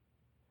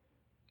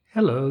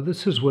Hello,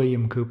 this is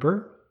William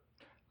Cooper.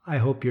 I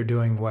hope you're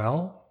doing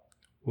well.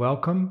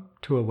 Welcome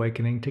to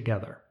Awakening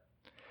Together.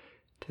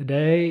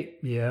 Today,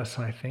 yes,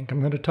 I think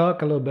I'm going to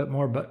talk a little bit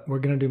more, but we're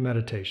going to do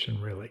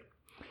meditation, really.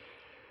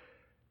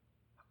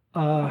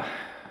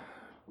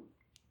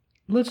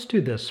 Let's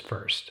do this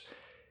first.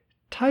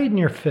 Tighten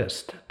your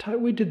fist.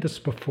 We did this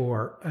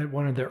before at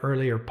one of the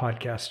earlier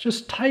podcasts.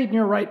 Just tighten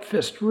your right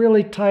fist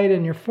really tight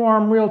and your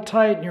forearm real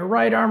tight and your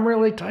right arm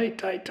really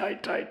tight,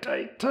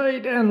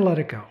 and let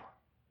it go.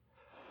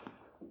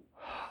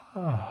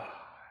 Oh,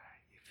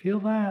 you feel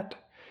that?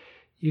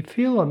 You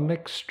feel a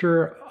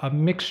mixture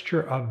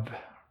of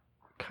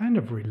kind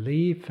of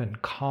relief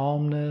and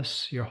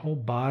calmness. Your whole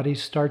body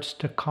starts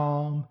to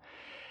calm,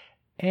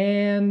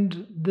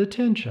 and the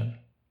tension.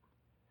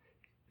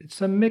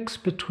 It's a mix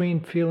between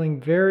feeling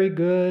very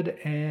good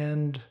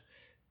and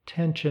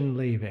tension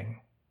leaving.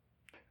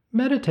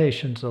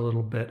 Meditation's a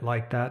little bit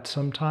like that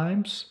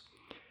sometimes.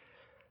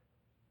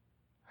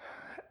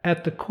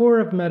 At the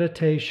core of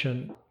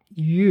meditation,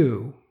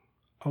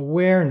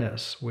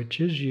 awareness, which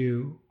is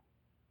you,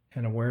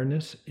 and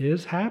awareness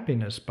is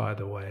happiness, by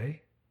the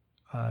way.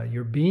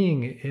 Your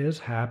being is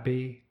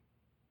happy,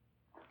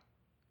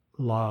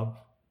 love,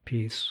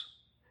 peace,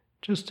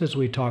 just as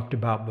we talked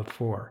about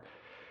before.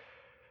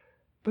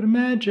 But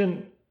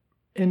imagine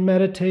in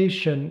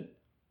meditation,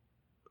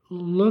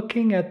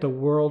 looking at the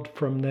world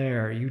from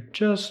there, you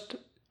just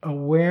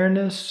aware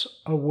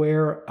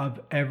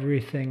of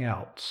everything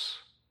else.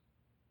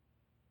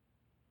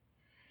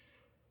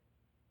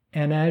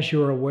 And as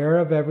you're aware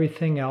of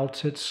everything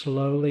else, it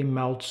slowly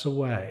melts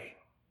away.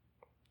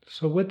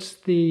 So what's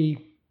the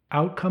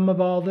outcome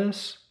of all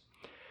this?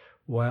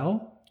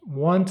 Well,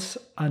 once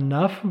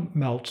enough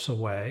melts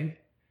away,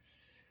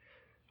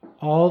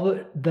 all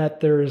that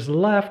there is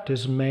left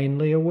is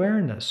mainly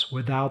awareness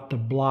without the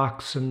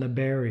blocks and the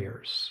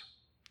barriers.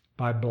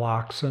 By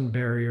blocks and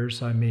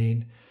barriers, I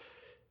mean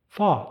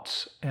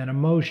thoughts and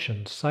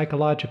emotions,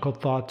 psychological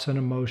thoughts and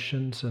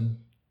emotions, and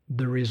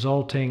the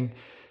resulting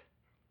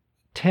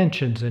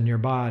tensions in your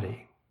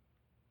body.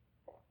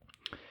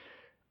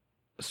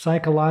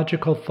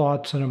 Psychological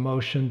thoughts and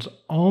emotions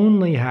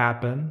only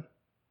happen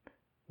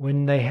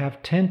when they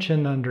have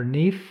tension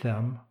underneath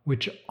them,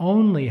 which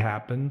only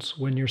happens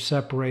when you're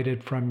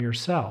separated from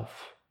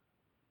yourself.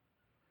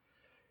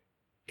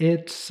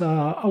 It's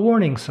a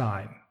warning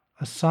sign,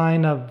 a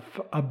sign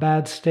of a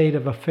bad state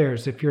of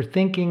affairs. If you're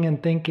thinking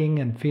and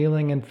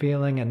feeling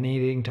and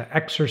needing to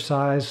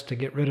exercise to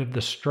get rid of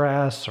the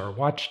stress or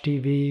watch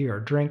TV or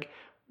drink,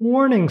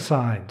 warning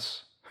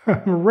signs.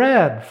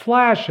 Red,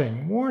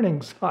 flashing,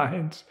 warning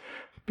signs.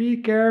 Be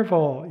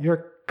careful.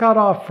 You're cut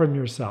off from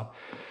yourself.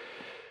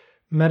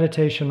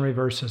 Meditation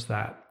reverses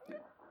that.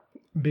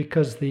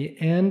 Because the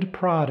end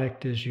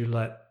product is you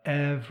let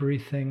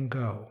everything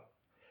go.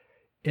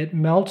 It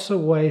melts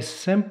away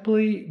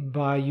simply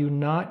by you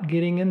not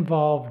getting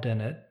involved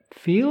in it,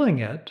 feeling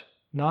it,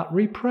 not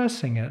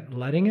repressing it,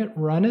 letting it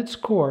run its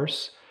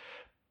course,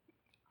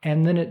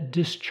 and then it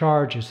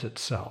discharges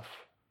itself.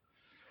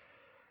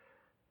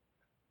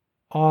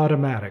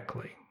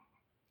 Automatically.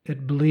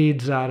 It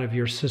bleeds out of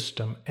your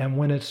system. And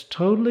when it's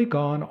totally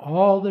gone,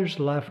 all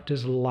there's left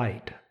is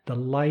light, the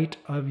light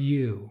of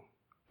you,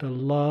 the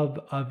love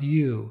of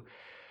you.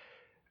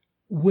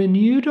 When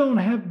you don't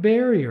have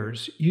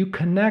barriers, you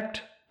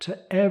connect to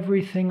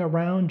everything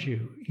around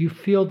you. You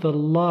feel the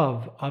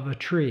love of a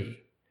tree.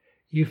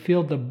 You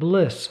feel the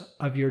bliss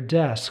of your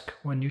desk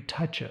when you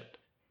touch it.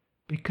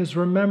 Because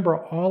remember,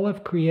 all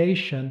of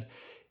creation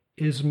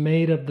is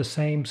made of the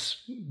same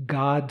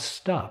God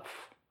stuff.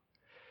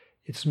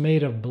 It's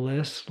made of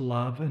bliss,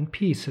 love, and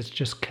peace. It's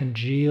just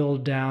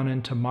congealed down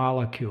into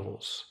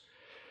molecules,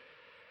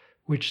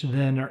 which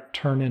then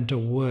turn into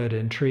wood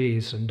and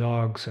trees and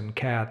dogs and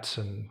cats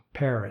and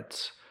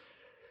parrots.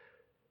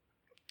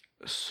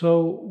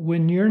 So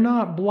when you're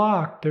not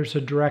blocked, there's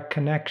a direct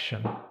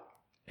connection,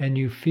 and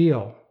you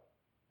feel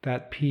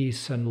that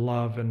peace and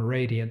love and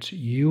radiance.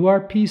 You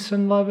are peace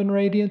and love and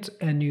radiance,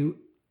 and you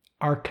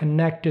are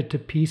connected to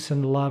peace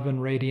and love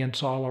and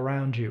radiance all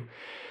around you.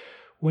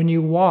 When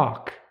you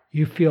walk,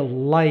 you feel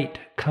light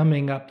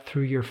coming up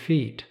through your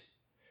feet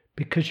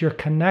because you're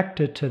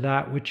connected to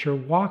that which you're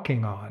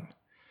walking on.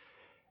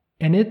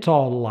 And it's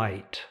all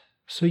light.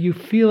 So you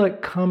feel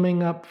it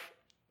coming up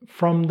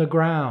from the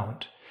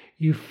ground.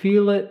 You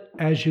feel it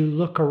as you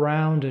look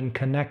around and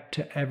connect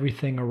to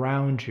everything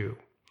around you.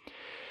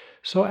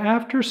 So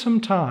after some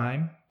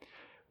time,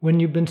 when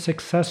you've been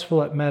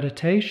successful at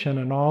meditation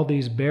and all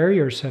these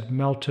barriers have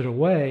melted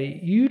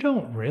away, you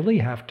don't really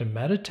have to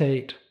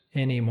meditate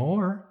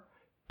anymore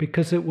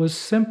because it was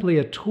simply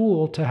a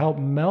tool to help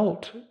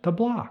melt the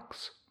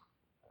blocks.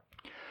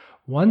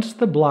 Once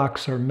the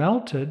blocks are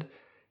melted,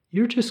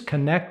 you're just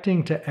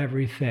connecting to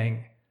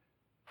everything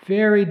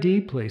very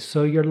deeply.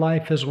 So your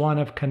life is one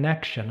of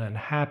connection and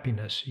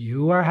happiness.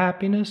 You are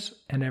happiness,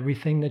 and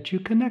everything that you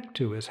connect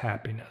to is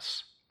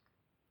happiness.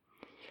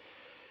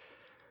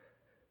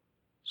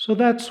 So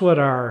that's what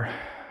our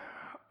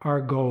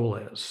goal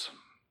is.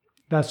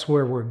 That's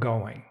where we're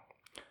going.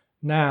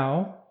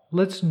 Now,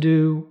 let's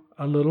do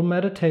a little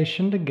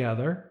meditation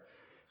together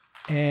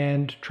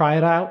and try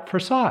it out for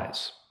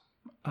size.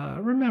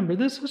 Remember,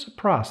 this is a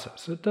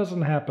process. It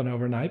doesn't happen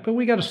overnight, but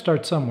we got to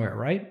start somewhere,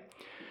 right?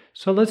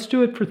 So let's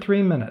do it for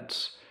 3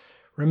 minutes.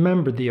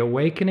 Remember, the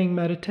awakening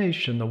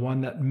meditation, the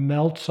one that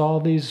melts all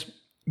these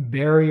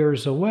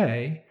barriers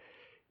away,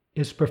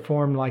 is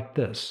performed like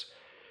this.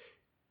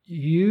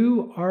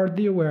 You are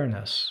the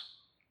awareness.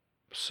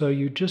 So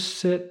you just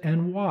sit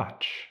and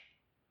watch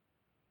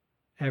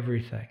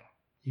everything.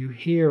 You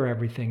hear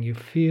everything, you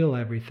feel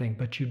everything,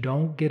 but you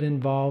don't get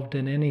involved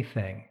in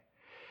anything.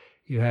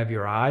 You have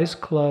your eyes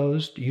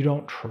closed. You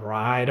don't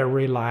try to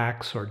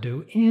relax or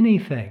do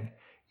anything.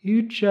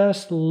 You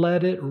just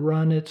let it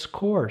run its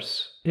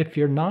course. If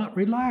you're not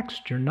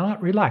relaxed, you're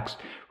not relaxed.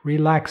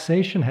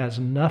 Relaxation has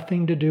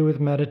nothing to do with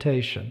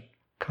meditation,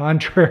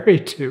 contrary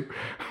to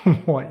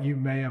what you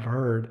may have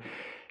heard.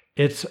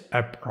 It's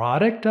a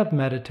product of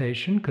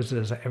meditation because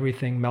as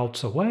everything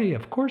melts away,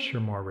 of course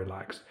you're more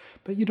relaxed.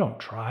 But you don't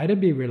try to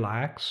be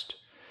relaxed.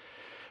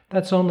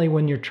 That's only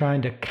when you're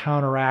trying to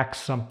counteract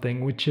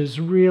something, which is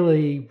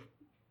really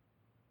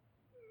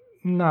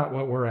not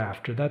what we're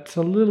after. That's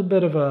a little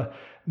bit of a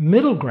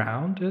middle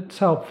ground. It's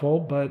helpful,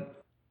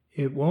 but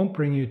it won't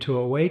bring you to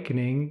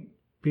awakening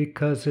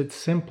because it's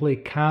simply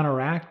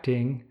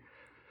counteracting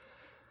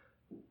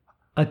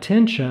a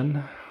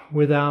tension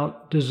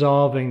without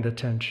dissolving the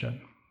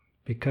tension.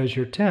 Because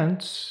you're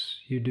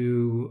tense, you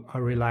do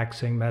a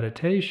relaxing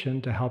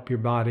meditation to help your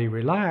body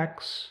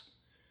relax.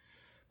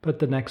 But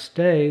the next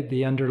day,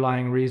 the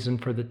underlying reason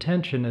for the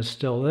tension is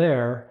still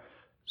there.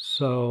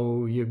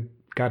 So you've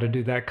got to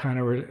do that kind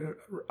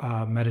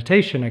of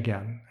meditation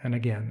again and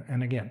again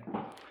and again.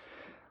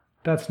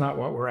 That's not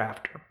what we're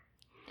after.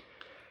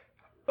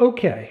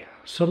 Okay,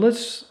 so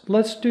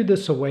let's do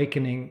this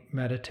awakening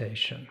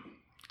meditation.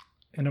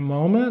 In a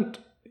moment,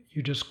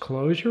 you just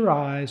close your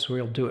eyes.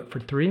 We'll do it for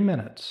 3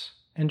 minutes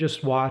and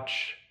just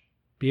watch,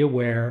 be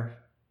aware,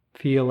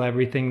 feel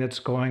everything that's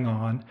going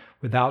on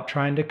without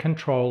trying to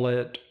control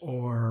it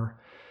or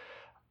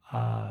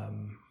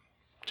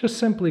just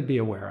simply be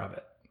aware of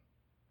it.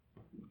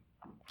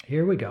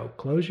 Here we go.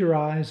 Close your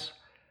eyes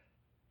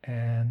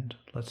and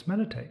let's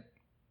meditate.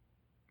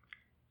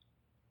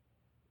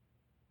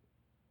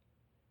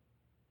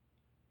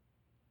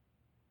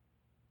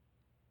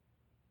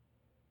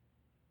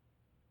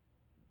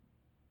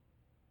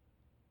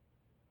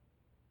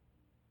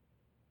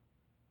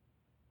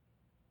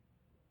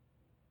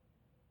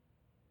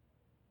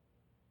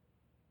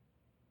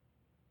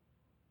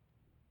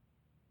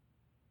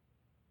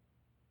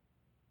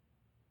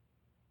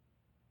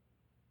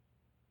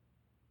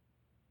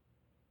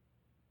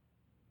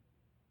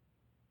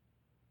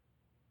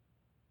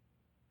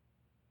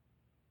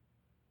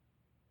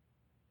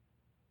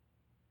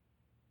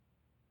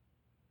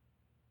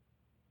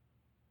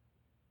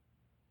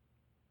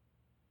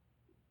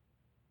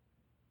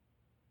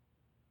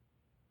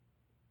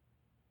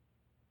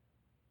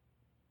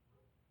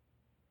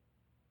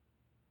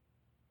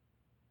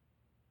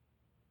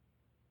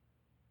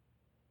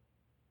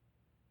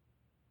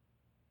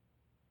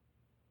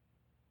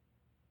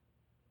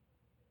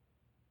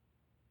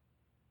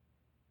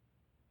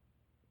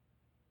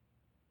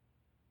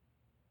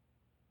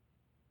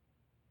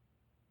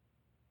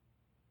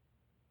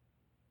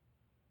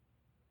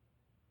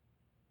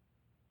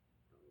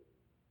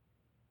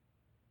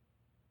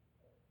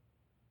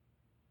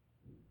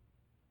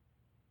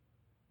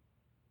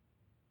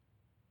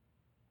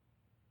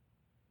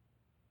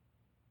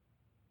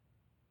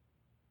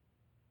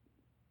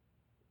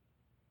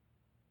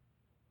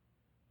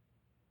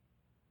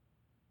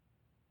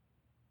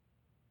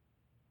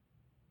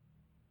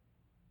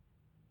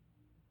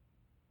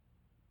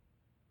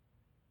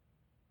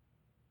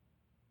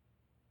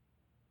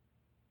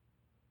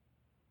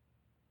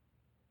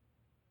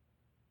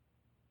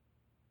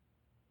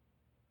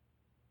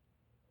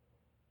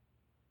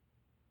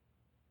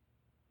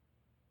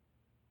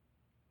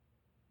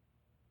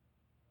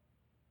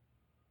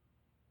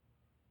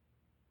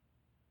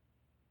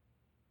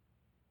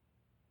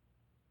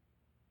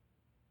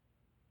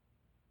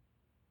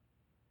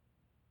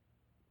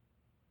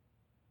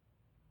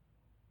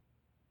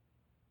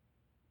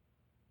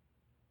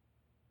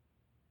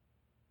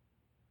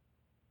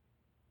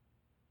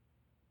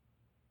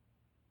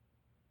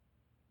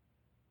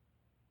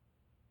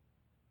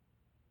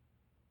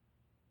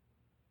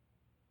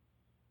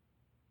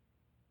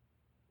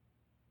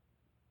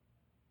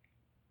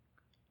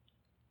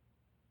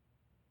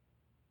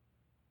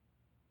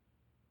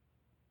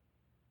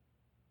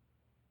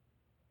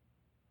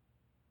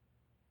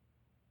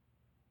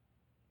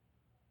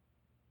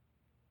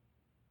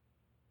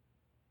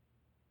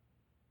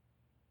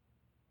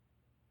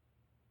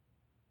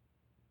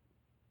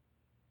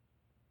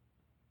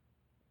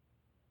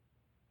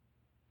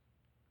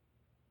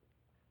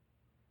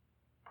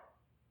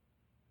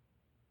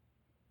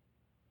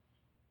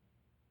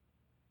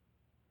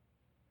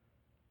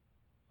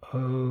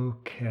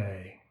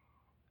 Okay.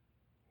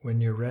 When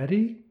you're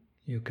ready,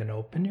 you can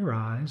open your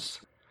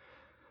eyes.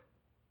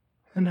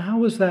 And how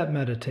was that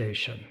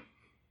meditation?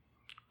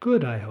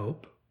 Good, I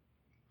hope.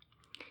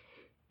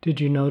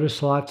 Did you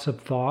notice lots of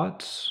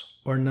thoughts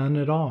or none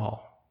at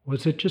all?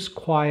 Was it just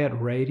quiet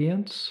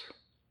radiance,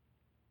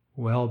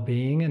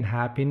 well-being and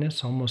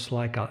happiness, almost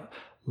like a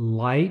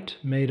light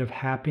made of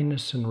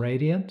happiness and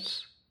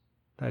radiance?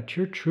 That's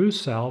your true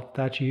self.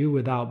 That's you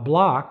without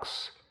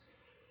blocks.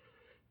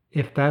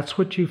 If that's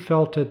what you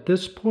felt at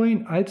this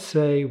point, I'd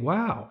say,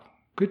 wow,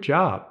 good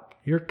job.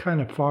 You're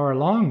kind of far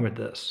along with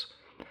this.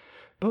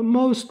 But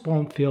most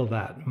won't feel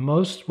that.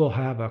 Most will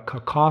have a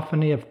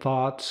cacophony of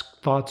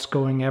thoughts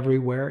going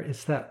everywhere.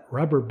 It's that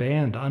rubber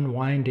band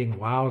unwinding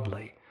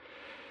wildly.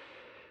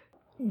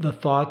 The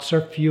thoughts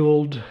are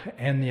fueled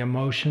and the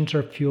emotions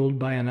are fueled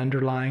by an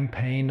underlying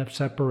pain of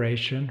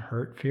separation,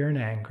 hurt, fear, and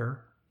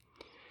anger.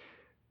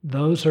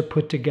 Those are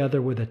put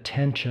together with a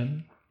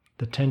tension,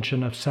 the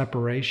tension of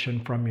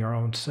separation from your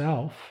own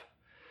self.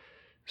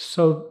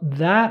 So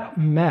that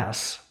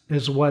mess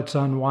is what's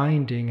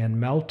unwinding and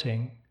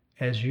melting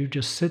as you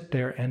just sit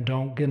there and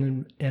don't get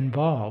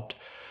involved.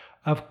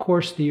 Of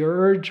course, the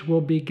urge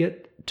will be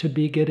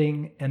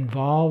getting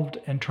involved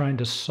and trying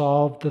to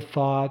solve the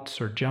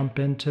thoughts or jump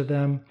into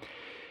them,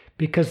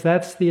 because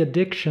that's the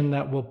addiction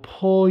that will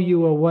pull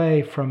you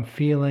away from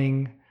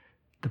feeling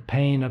the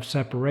pain of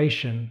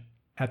separation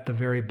at the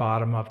very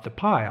bottom of the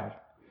pile.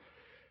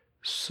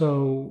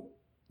 So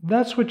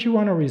that's what you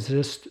want to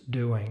resist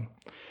doing.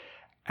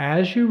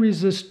 As you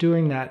resist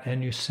doing that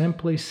and you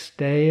simply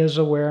stay as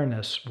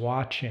awareness,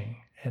 watching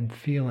and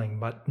feeling,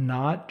 but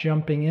not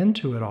jumping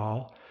into it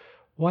all,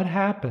 what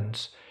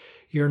happens?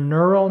 Your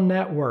neural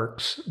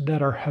networks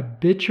that are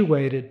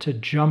habituated to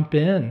jump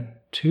in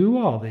to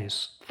all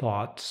these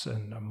thoughts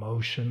and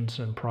emotions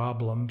and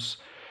problems,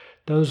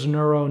 those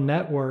neural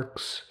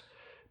networks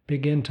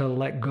begin to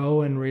let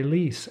go and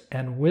release,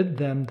 and with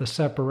them the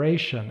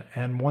separation.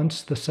 And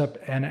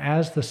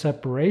as the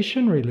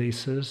separation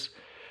releases,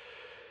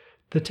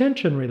 the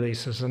tension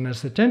releases, and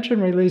as the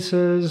tension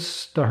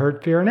releases, the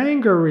hurt, fear, and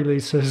anger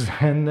releases,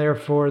 and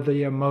therefore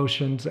the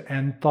emotions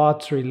and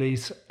thoughts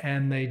release,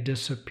 and they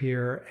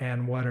disappear.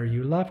 And what are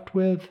you left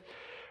with?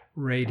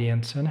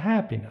 Radiance and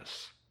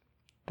happiness.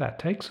 That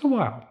takes a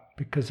while,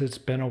 because it's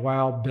been a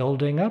while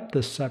building up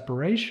this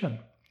separation,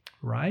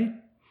 right?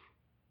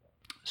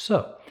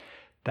 So,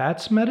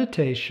 that's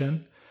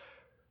meditation.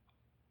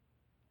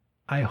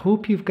 I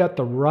hope you've got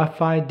the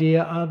rough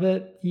idea of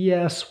it.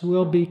 Yes,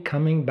 we'll be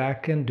coming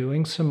back and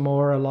doing some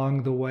more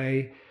along the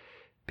way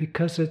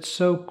because it's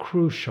so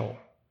crucial.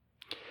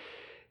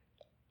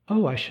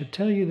 Oh, I should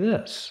tell you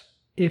this.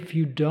 If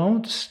you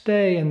don't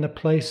stay in the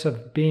place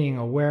of being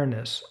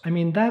awareness,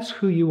 that's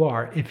who you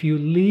are. If you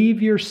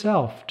leave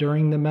yourself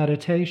during the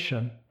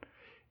meditation,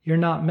 you're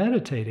not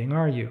meditating,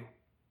 are you?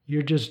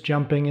 You're just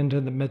jumping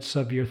into the midst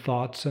of your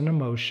thoughts and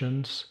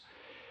emotions,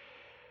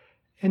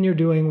 and you're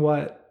doing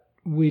what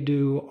we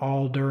do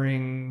all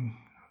during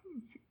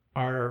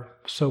our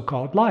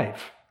so-called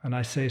life. And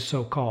I say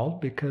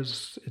so-called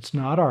because it's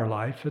not our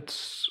life,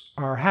 it's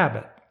our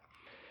habit.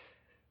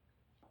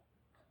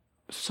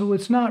 So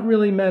it's not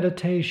really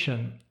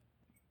meditation.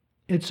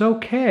 It's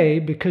okay,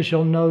 because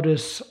you'll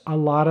notice a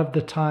lot of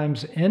the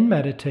times in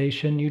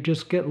meditation, you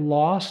just get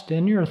lost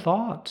in your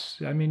thoughts.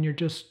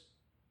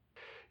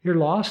 You're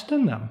lost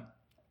in them.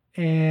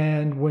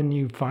 And when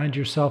you find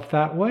yourself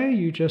that way,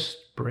 you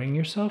just bring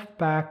yourself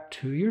back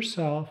to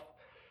yourself,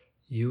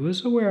 you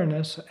as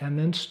awareness, and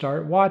then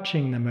start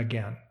watching them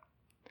again.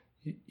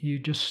 You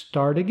just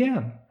start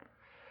again.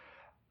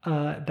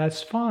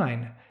 That's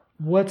fine.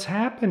 What's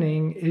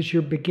happening is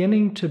you're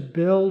beginning to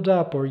build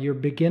up, or you're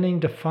beginning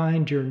to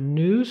find your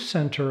new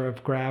center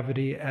of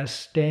gravity as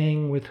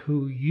staying with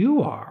who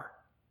you are,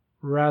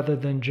 rather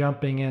than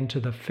jumping into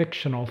the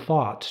fictional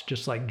thoughts,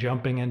 just like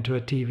jumping into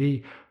a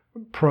TV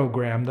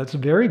program that's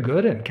very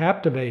good and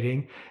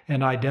captivating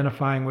and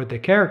identifying with the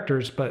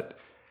characters, but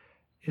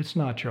it's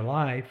not your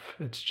life.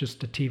 It's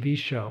just a TV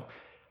show.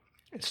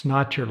 It's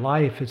not your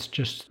life. It's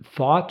just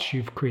thoughts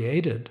you've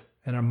created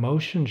and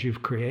emotions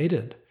you've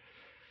created.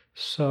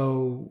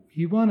 So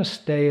you want to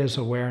stay as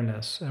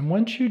awareness. And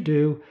once you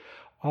do,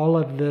 all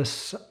of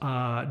this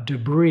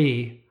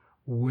debris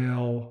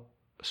will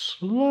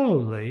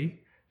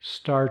slowly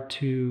start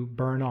to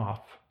burn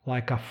off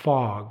like a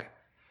fog.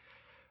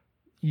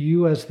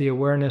 You as the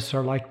awareness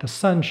are like the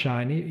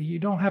sunshine. You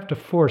don't have to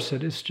force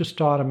it. It's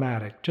just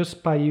automatic.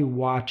 Just by you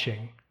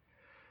watching.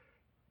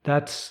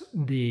 That's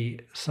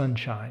the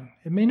sunshine.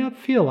 It may not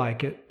feel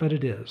like it, but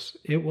it is.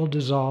 It will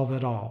dissolve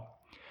it all.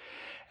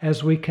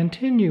 As we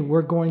continue,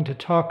 we're going to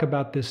talk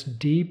about this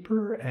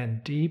deeper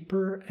and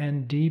deeper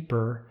and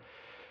deeper,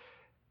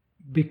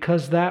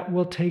 because that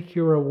will take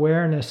your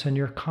awareness and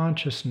your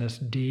consciousness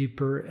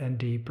deeper and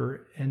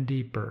deeper and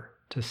deeper.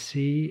 To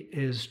see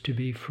is to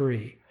be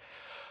free.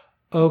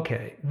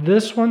 Okay,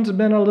 this one's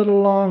been a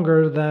little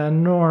longer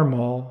than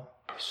normal,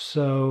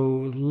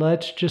 so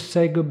let's just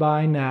say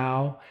goodbye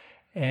now,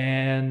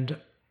 and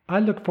I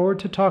look forward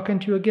to talking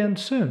to you again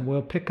soon.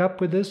 We'll pick up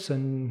with this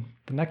in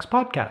the next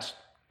podcast.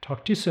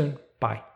 Talk to you soon. Bye.